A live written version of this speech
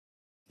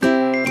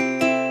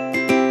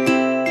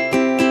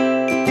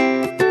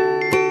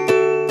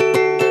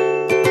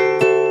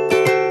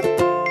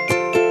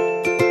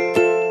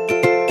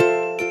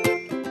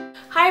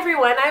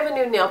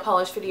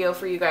polish video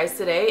for you guys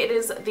today. It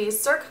is the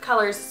Cirque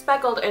Colors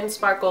Speckled and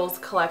Sparkles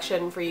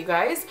collection for you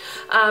guys.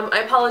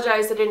 I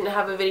apologize I didn't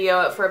have a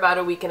video for about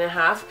a week and a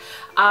half.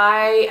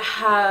 I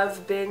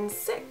have been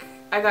sick.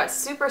 I got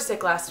super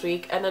sick last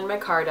week and then my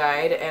car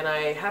died and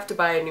I have to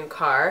buy a new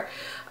car.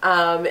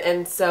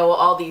 And so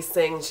all these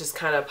things just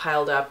kind of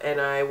piled up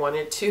and I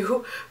wanted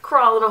to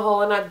crawl in a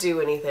hole and not do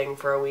anything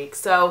for a week.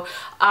 So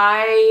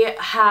I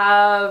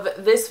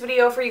have this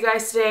video for you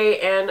guys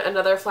today and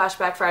another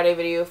Flashback Friday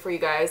video for you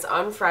guys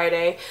on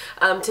Friday.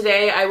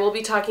 Today I will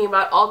be talking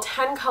about all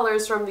 10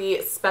 colors from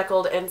the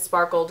Speckled and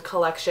Sparkled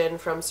collection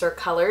from Cirque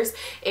Colors.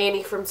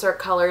 Annie from Cirque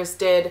Colors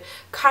did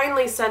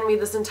kindly send me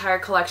this entire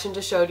collection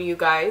to show to you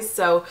guys.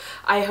 So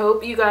I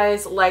hope you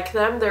guys like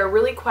them. They're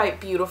really quite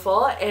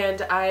beautiful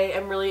and I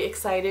am really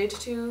excited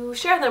to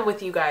share them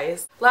with you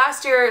guys.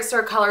 Last year,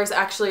 Cirque Colors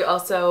actually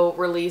also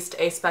released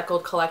a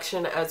speckled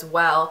collection as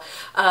well,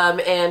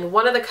 and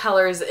one of the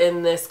colors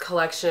in this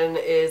collection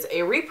is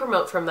a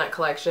re-promote from that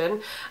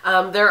collection.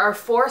 There are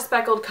 4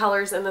 speckled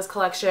colors in this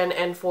collection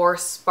and 4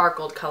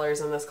 sparkled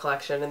colors in this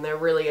collection, and they're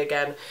really,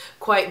 again,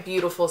 quite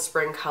beautiful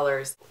spring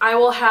colors. I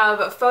will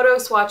have photo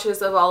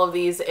swatches of all of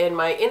these in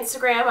my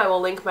Instagram. I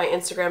will link my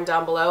Instagram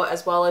down below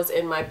as well as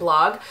in my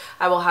blog.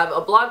 I will have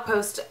a blog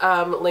post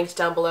linked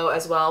down below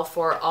as well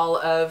for all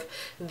of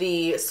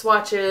the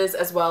swatches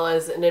as well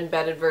as an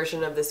embedded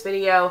version of this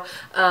video.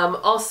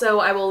 Also,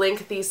 I will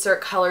link the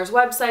Cirque Colors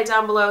website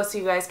down below so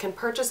you guys can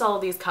purchase all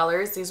of these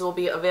colors. These will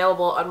be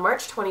available on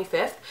March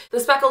 25th. The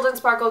Speckled and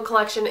Sparkled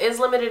collection is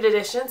limited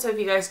edition, so if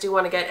you guys do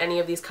want to get any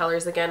of these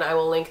colors, again, I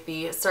will link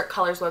the Cirque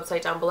Colors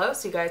website down below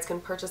so you guys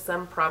can purchase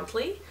them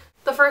promptly.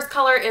 The first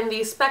color in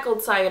the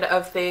speckled side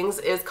of things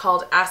is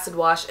called Acid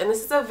Wash, and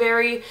this is a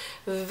very,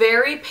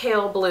 very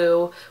pale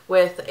blue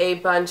with a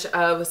bunch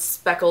of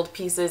speckled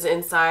pieces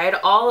inside.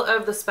 All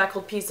of the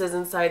speckled pieces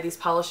inside these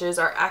polishes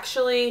are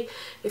actually,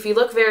 if you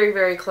look very,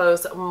 very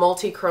close,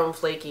 multi-chrome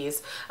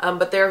flakies,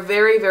 but they're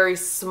very, very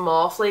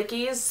small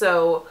flakies,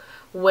 so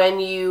when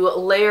you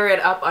layer it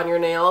up on your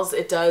nails,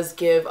 it does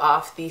give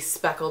off the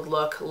speckled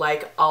look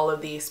like all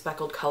of the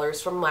speckled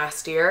colors from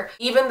last year.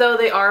 Even though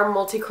they are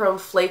multi-chrome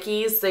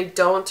flakies, they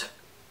don't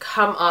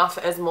come off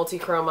as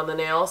multi-chrome on the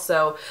nail,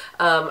 so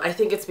I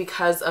think it's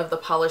because of the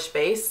polish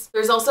base.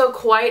 There's also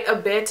quite a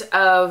bit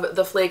of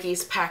the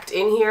flakies packed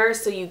in here,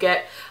 so you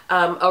get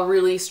a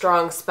really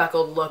strong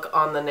speckled look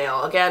on the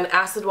nail. Again,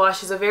 Acid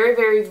Wash is a very,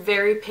 very,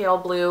 very pale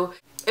blue.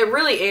 It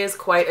really is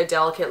quite a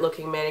delicate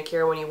looking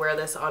manicure when you wear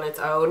this on its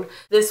own.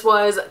 This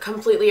was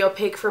completely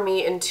opaque for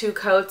me in 2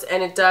 coats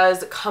and it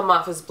does come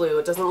off as blue.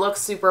 It doesn't look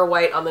super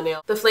white on the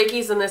nail. The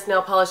flakies in this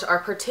nail polish are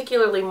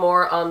particularly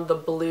more on the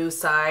blue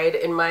side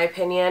in my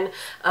opinion.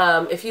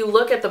 If you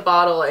look at the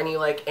bottle and you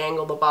like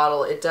angle the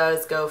bottle, it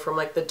does go from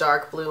like the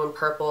dark blue and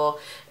purple,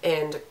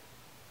 and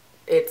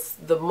it's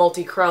the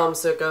multi-chrome,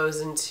 so it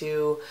goes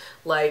into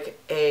like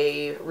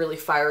a really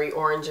fiery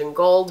orange and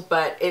gold,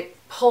 but it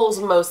pulls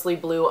mostly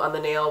blue on the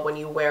nail when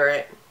you wear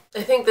it.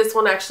 I think this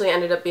one actually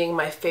ended up being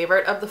my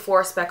favorite of the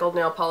 4 speckled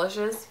nail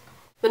polishes.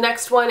 The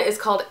next one is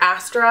called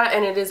Astra,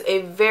 and it is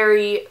a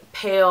very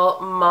pale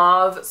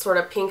mauve sort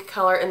of pink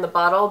color in the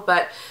bottle,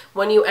 but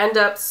when you end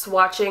up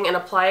swatching and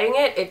applying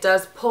it, it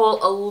does pull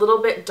a little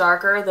bit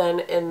darker than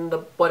in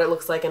what it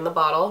looks like in the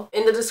bottle.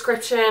 In the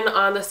description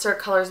on the Cirque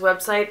Colors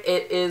website,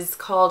 it is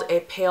called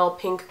a pale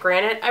pink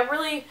granite.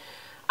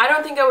 I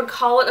don't think I would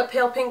call it a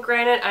pale pink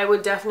granite. I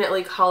would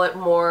definitely call it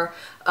more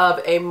of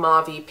a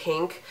mauvey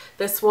pink.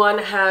 This one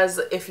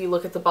has, if you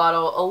look at the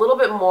bottle, a little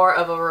bit more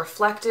of a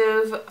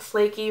reflective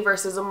flaky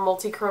versus a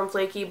multi-chrome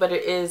flaky, but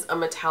it is a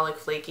metallic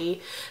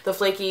flaky. The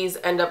flakies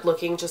end up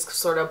looking just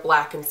sort of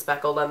black and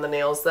speckled on the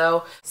nails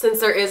though.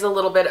 Since there is a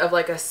little bit of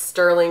like a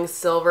sterling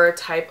silver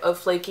type of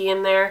flaky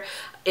in there,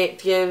 it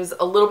gives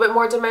a little bit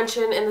more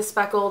dimension in the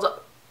speckled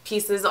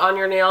pieces on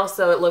your nail,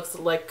 so it looks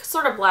like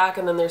sort of black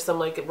and then there's some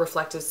like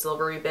reflective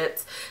silvery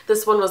bits.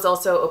 This one was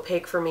also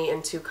opaque for me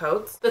in 2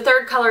 coats. The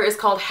third color is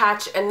called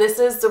Hatch, and this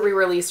is the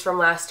re-release from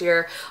last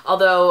year,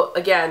 although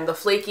again the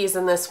flakies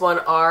in this one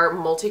are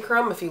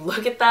multi-chrome if you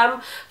look at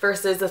them,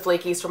 versus the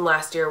flakies from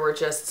last year were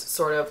just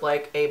sort of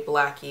like a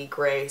blacky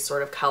gray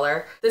sort of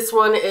color. This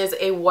one is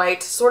a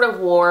white, sort of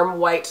warm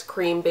white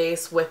cream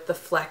base with the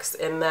flecks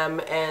in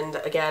them, and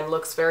again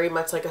looks very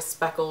much like a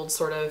speckled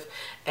sort of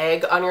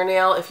egg on your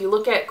nail. If you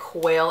look at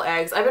quail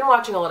eggs, I've been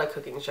watching a lot of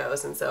cooking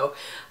shows and so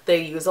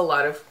they use a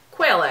lot of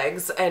quail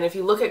eggs, and if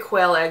you look at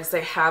quail eggs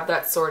they have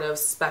that sort of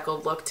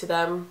speckled look to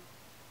them,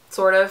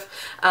 sort of,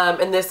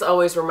 and this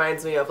always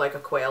reminds me of like a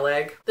quail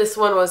egg. This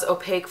one was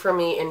opaque for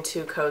me in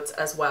 2 coats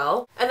as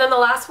well. And then the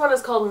last one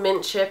is called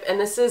Mint Chip, and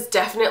this is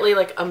definitely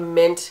like a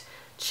mint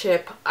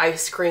chip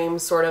ice cream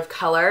sort of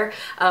color.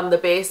 The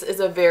base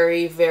is a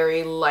very,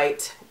 very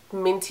light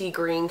minty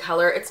green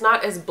color. It's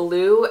not as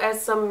blue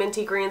as some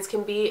minty greens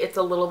can be. It's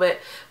a little bit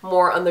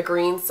more on the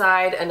green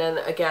side, and then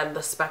again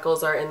the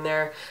speckles are in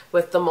there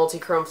with the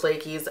multi-chrome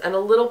flakies, and a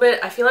little bit,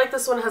 I feel like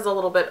this one has a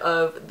little bit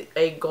of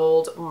a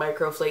gold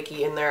micro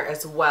flaky in there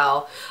as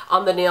well.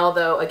 On the nail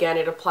though, again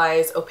it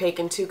applies opaque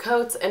in 2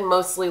 coats and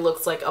mostly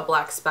looks like a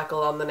black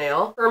speckle on the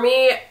nail. For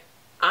me,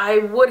 I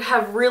would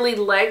have really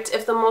liked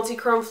if the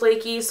multichrome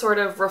flaky sort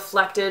of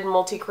reflected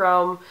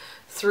multichrome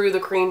through the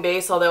cream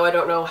base, although I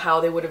don't know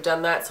how they would have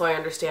done that, so I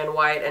understand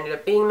why it ended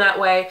up being that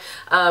way.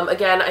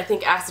 Again, I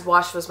think Acid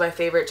Wash was my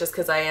favorite just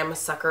because I am a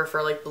sucker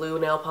for like blue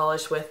nail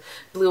polish with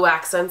blue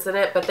accents in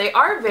it, but they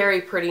are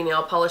very pretty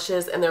nail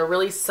polishes and they're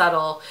really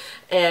subtle,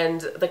 and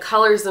the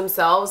colors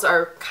themselves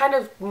are kind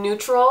of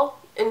neutral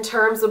in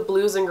terms of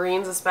blues and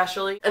greens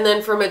especially. And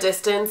then from a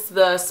distance,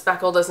 the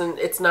speckle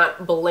it's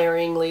not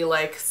blaringly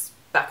like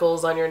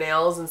speckles on your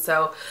nails, and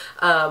so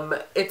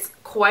it's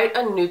quite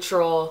a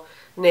neutral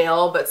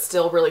nail, but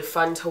still really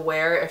fun to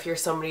wear if you're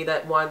somebody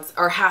that wants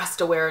or has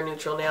to wear a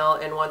neutral nail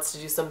and wants to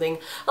do something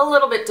a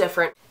little bit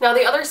different. Now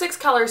the other 6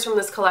 colors from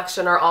this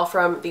collection are all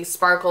from the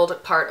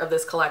sparkled part of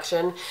this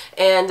collection,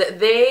 and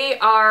they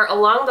are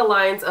along the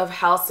lines of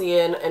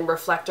Halcyon and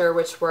Reflector,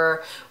 which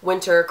were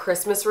winter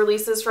Christmas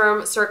releases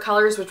from Cirque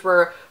Colors, which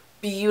were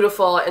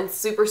beautiful and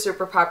super,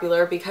 super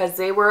popular because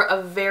they were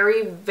a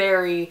very,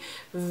 very,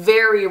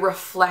 very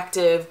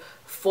reflective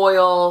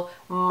foil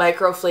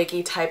micro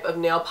flaky type of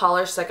nail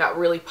polish that got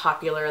really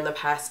popular in the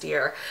past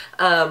year.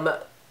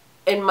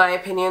 In my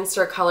opinion,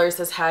 Cirque Colors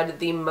has had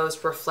the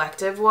most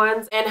reflective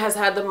ones and has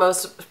had the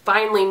most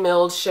finely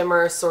milled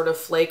shimmer sort of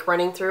flake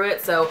running through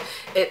it, so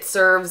it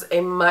serves a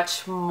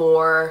much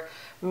more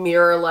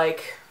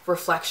mirror-like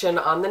reflection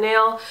on the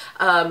nail.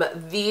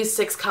 These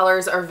 6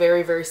 colors are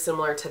very, very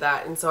similar to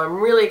that, and so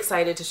I'm really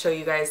excited to show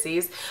you guys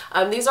these.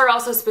 These are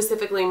also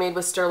specifically made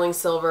with sterling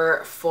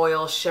silver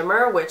foil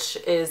shimmer, which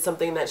is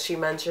something that she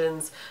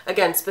mentions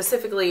again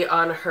specifically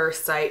on her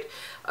site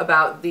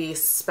about the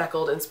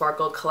Speckled and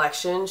Sparkled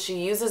collection. She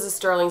uses a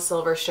sterling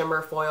silver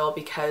shimmer foil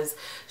because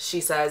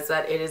she says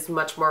that it is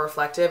much more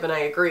reflective, and I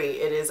agree,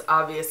 it is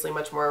obviously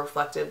much more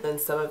reflective than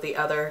some of the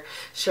other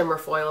shimmer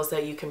foils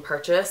that you can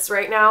purchase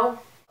right now.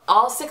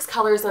 All 6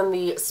 colors in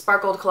the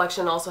Sparkled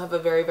collection also have a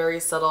very, very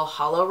subtle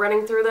hollow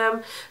running through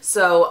them,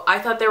 so I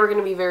thought they were going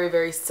to be very,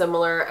 very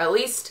similar, at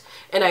least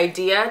an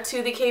idea,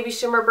 to the KB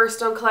Shimmer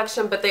Birthstone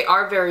collection, but they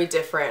are very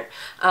different.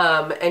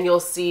 And you'll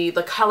see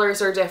the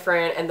colors are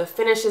different and the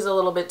finish is a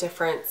little bit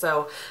different,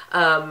 so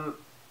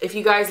if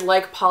you guys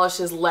like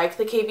polishes like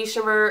the KB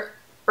Shimmer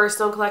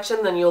Birthstone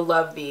collection, then you'll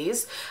love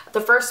these.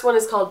 The first one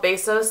is called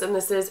Besos, and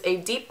this is a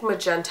deep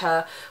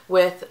magenta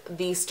with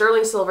the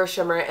sterling silver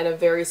shimmer and a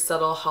very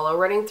subtle hollow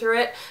running through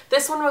it.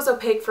 This one was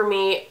opaque for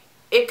me.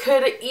 It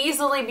could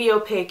easily be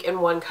opaque in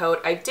one coat.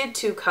 I did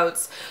 2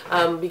 coats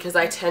because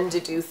I tend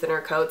to do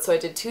thinner coats, so I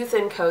did 2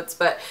 thin coats,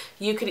 but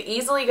you could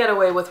easily get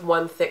away with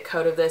 1 thick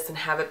coat of this and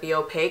have it be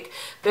opaque.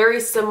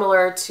 Very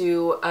similar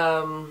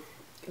to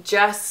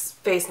Jess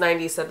Face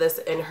 90 said this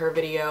in her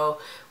video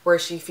where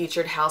she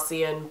featured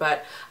Halcyon,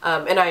 but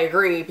and I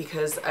agree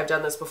because I've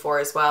done this before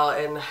as well,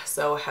 and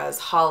so has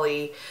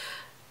Holly.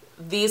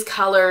 These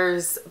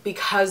colors,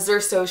 because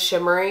they're so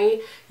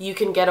shimmery, you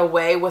can get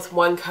away with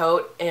 1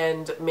 coat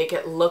and make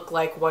it look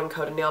like 1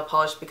 coat of nail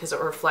polish because it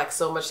reflects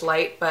so much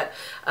light. But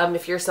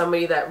if you're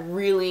somebody that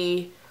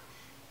really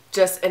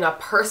just in a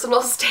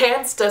personal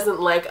stance doesn't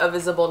like a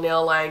visible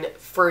nail line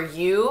for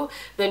you,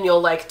 then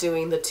you'll like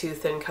doing the 2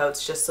 thin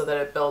coats just so that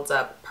it builds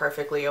up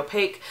perfectly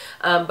opaque.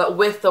 But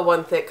with the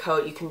 1 thick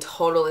coat, you can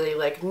totally,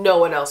 like, no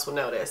one else will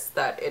notice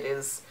that it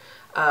is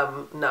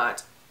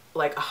not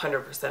like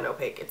 100%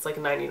 opaque. It's like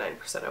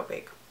 99%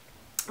 opaque.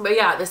 But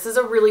yeah, this is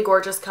a really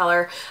gorgeous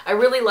color. I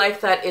really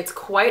like that it's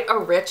quite a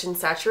rich and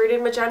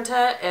saturated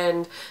magenta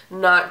and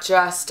not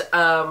just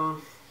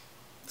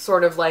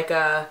sort of like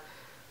a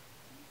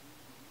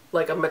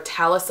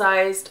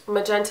metallicized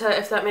magenta,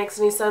 if that makes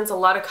any sense. A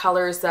lot of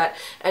colors that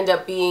end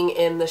up being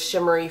in the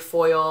shimmery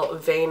foil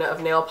vein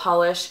of nail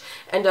polish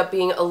end up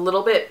being a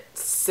little bit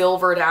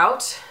silvered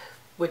out,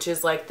 which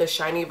is like the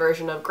shiny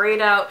version of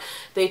grayed out.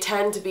 They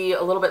tend to be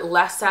a little bit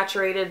less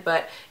saturated,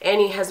 but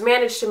Annie has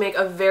managed to make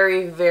a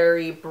very,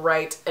 very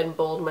bright and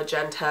bold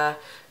magenta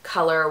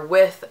color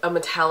with a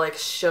metallic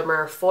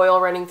shimmer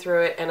foil running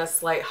through it and a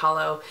slight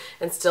hollow,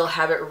 and still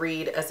have it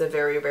read as a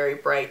very, very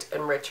bright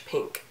and rich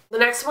pink. The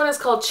next one is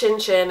called Cin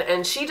Cin,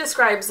 and she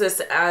describes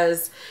this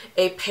as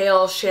a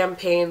pale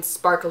champagne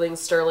sparkling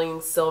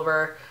sterling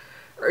silver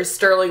or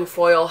sterling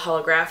foil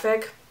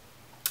holographic.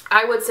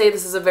 I would say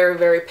this is a very,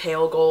 very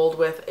pale gold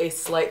with a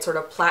slight sort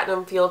of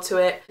platinum feel to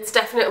it. It's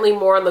definitely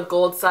more on the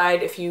gold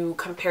side if you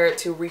compare it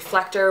to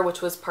Reflector,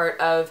 which was part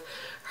of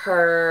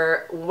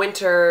her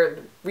winter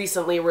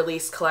recently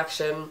released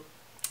collection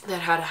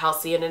that had a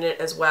Halcyon in it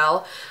as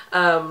well.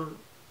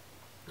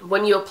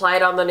 When you apply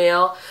it on the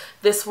nail,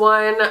 this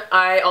one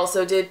I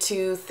also did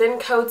 2 thin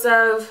coats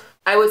of.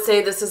 I would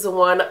say this is the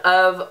one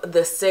of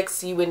the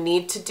 6 you would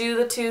need to do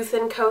the 2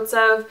 thin coats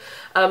of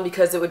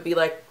because it would be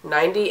like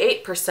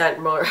 98%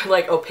 more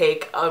like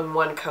opaque on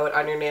 1 coat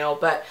on your nail,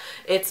 but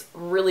it's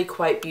really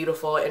quite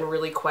beautiful and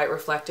really quite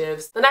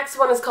reflective. The next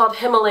one is called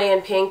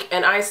Himalayan Pink,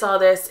 and I saw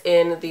this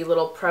in the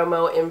little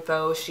promo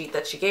info sheet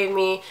that she gave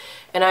me,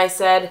 and I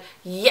said,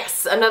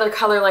 yes, another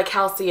color like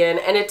Halcyon,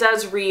 and it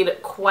does read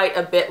quite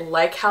a bit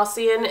like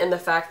Halcyon in the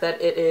fact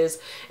that it is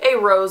a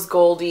rose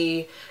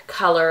goldy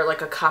color,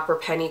 like a copper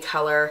penny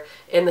color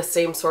in the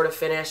same sort of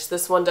finish.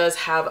 This one does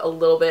have a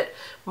little bit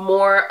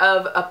more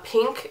of a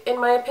pink in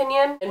my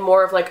opinion, and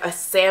more of like a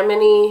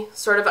salmon-y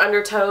sort of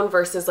undertone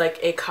versus like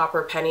a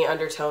copper penny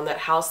undertone that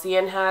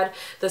Halcyon had.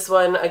 This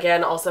one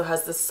again also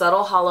has this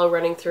subtle hollow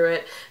running through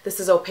it. This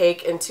is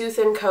opaque in 2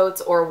 thin coats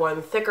or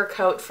 1 thicker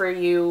coat for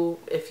you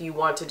if you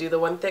want to do the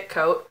 1 thick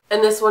coat.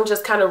 And this one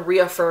just kind of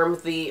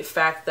reaffirmed the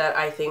fact that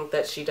I think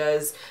that she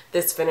does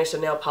this finish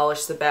of nail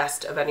polish the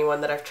best of anyone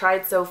that I've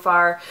tried so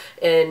far,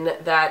 in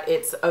that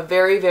it's a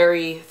very,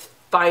 very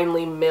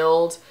finely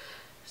milled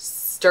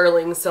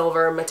sterling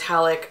silver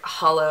metallic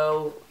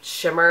hollow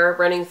shimmer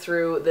running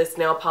through this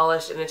nail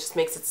polish, and it just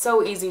makes it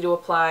so easy to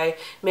apply,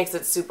 makes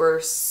it super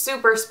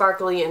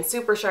sparkly and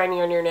super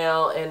shiny on your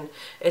nail, and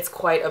it's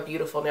quite a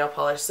beautiful nail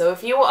polish. So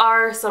if you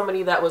are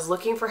somebody that was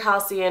looking for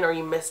Halcyon, or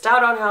you missed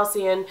out on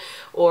Halcyon,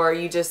 or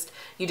you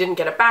didn't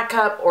get a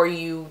backup, or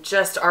you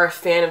just are a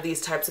fan of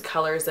these types of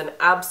colors, then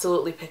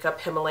absolutely pick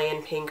up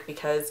Himalayan Pink,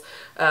 because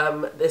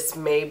this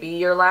may be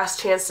your last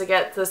chance to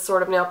get this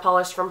sort of nail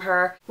polish from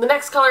her. The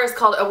next color is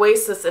called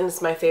Oasis, and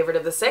it's my favorite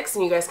of the 6,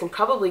 and you guys can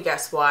probably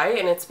guess why.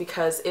 And it's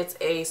because it's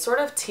a sort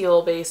of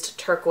teal-based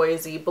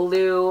turquoisey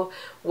blue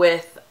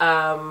with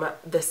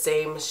the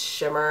same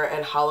shimmer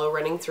and hollow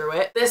running through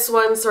it. This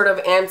one sort of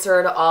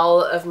answered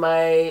all of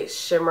my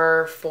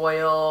shimmer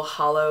foil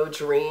hollow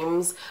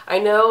dreams. I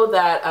know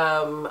that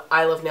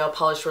I Love Nail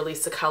Polish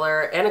released a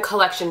color and a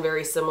collection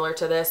very similar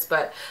to this,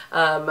 but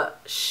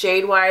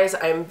shade-wise,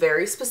 I'm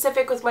very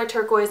specific with my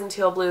turquoise and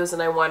teal blues,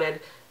 and I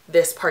wanted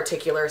this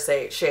particular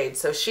shade.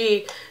 So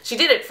she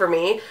did it for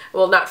me.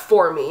 Well, not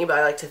for me, but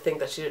I like to think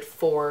that she did it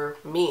for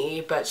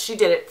me, but she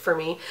did it for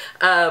me.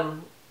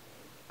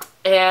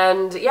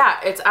 And yeah,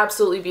 it's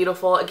absolutely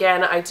beautiful.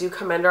 Again, I do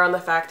commend her on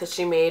the fact that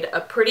she made a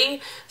pretty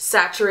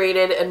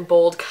saturated and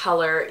bold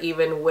color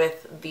even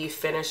with the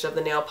finish of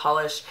the nail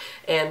polish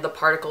and the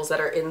particles that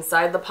are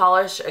inside the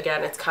polish.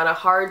 Again, it's kind of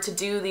hard to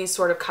do these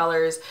sort of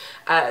colors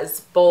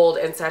as bold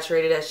and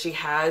saturated as she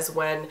has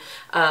when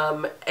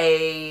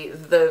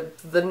the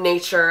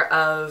nature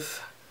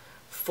of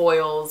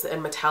foils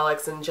and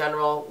metallics in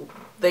general,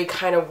 they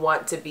kind of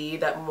want to be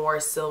that more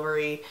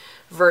silvery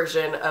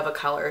version of a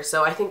color.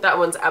 So I think that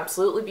one's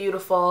absolutely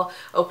beautiful.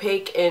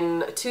 Opaque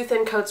in 2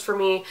 thin coats for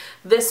me.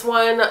 This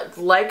one,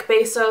 like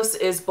Besos,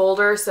 is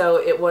bolder, so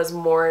it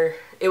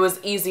was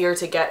easier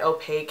to get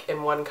opaque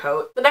in 1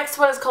 coat. The next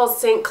one is called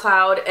St.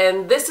 Cloud,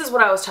 and this is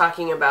what I was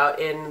talking about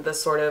in the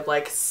sort of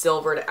like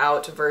silvered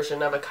out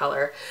version of a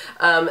color.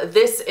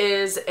 This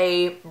is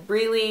a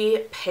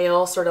really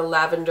pale sort of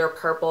lavender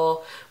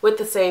purple with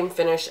the same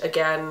finish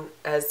again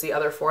as the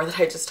other 4 that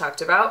I just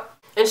talked about.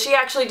 And she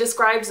actually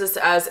describes this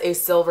as a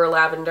silver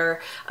lavender.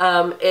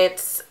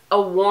 It's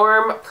a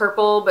warm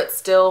purple, but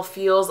still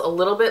feels a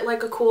little bit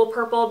like a cool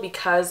purple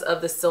because of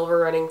the silver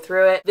running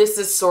through it. This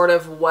is sort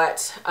of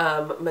what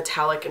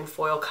metallic and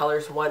foil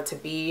colors want to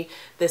be,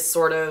 this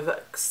sort of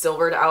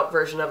silvered out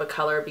version of a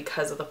color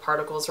because of the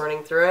particles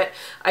running through it.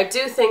 I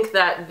do think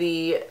that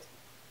the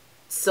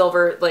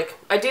silver,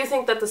 I do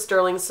think that the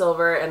sterling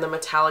silver and the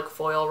metallic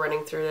foil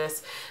running through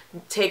this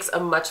takes a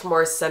much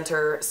more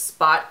center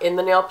spot in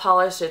the nail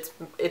polish.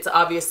 It's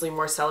obviously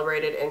more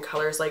celebrated in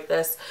colors like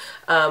this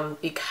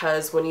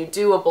because when you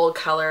do a bold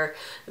color,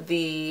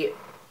 the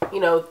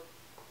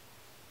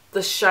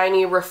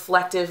shiny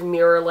reflective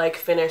mirror-like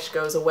finish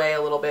goes away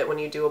a little bit when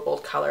you do a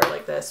bold color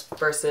like this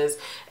versus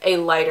a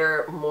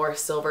lighter, more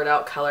silvered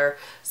out color.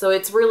 So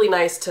it's really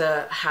nice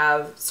to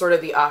have sort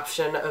of the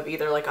option of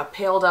either like a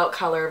paled out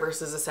color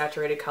versus a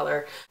saturated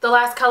color. The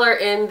last color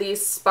in the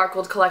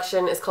Sparkled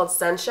collection is called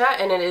Sencha,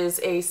 and it is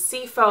a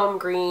seafoam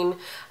green.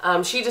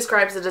 She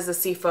describes it as a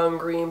seafoam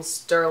green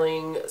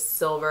sterling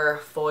silver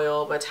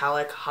foil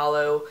metallic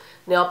hollow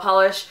nail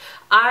polish.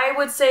 I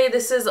would say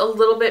this is a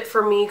little bit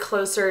for me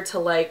closer to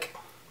like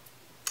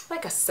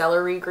a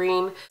celery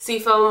green.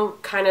 Seafoam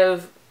kind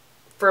of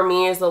for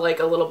me is a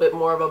little bit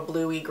more of a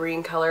bluey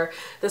green color.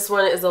 This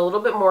one is a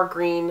little bit more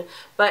green,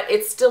 but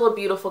it's still a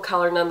beautiful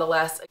color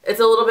nonetheless. It's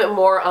a little bit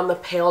more on the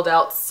paled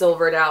out,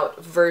 silvered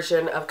out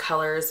version of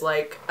colors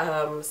like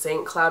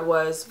St. Cloud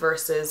was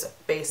versus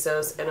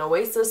Besos and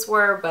Oasis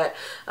were, but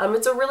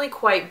it's a really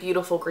quite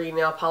beautiful green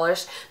nail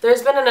polish.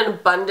 There's been an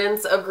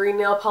abundance of green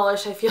nail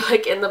polish, I feel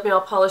like, in the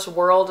nail polish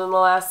world in the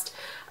last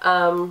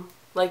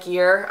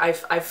year.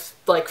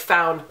 I've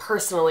found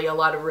personally a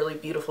lot of really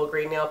beautiful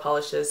green nail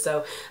polishes,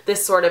 so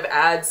this sort of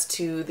adds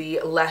to the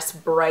less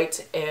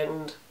bright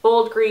and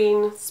bold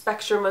green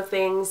spectrum of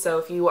things. So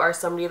if you are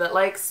somebody that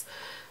likes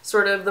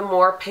sort of the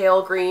more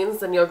pale greens,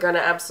 then you're gonna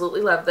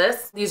absolutely love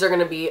this. These are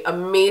gonna be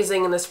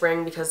amazing in the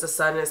spring because the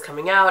sun is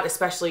coming out,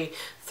 especially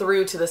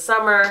through to the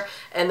summer,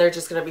 and they're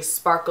just gonna be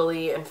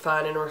sparkly and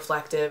fun and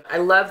reflective. I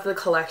love the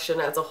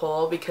collection as a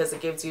whole because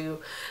it gives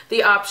you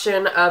the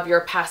option of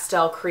your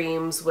pastel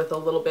creams with a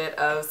little bit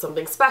of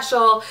something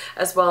special,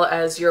 as well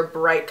as your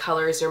bright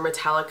colors, your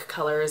metallic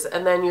colors,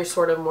 and then your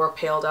sort of more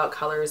paled out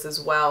colors as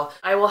well.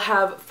 I will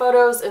have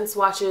photos and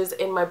swatches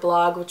in my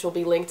blog, which will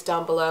be linked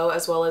down below,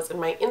 as well as in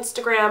my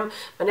Instagram,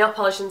 my nail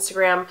polish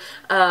Instagram.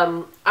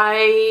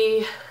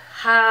 I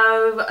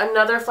have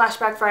another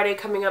Flashback Friday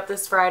coming up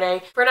this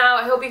Friday. For now,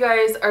 I hope you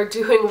guys are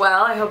doing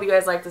well. I hope you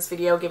guys like this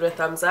video. Give it a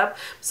thumbs up.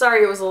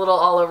 Sorry it was a little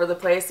all over the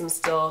place. I'm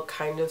still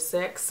kind of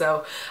sick,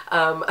 so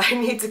I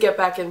need to get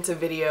back into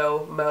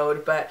video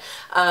mode. But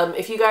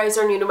if you guys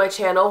are new to my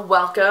channel,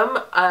 welcome.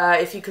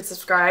 If you could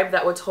subscribe,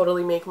 that would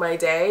totally make my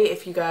day.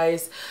 If you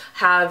guys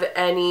have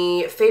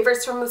any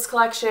favorites from this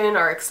collection,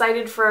 are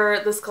excited for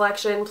this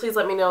collection, please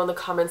let me know in the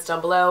comments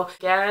down below.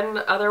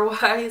 Again,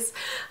 otherwise,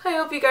 I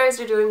hope you guys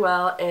are doing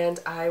well, and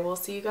I will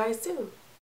see you guys soon.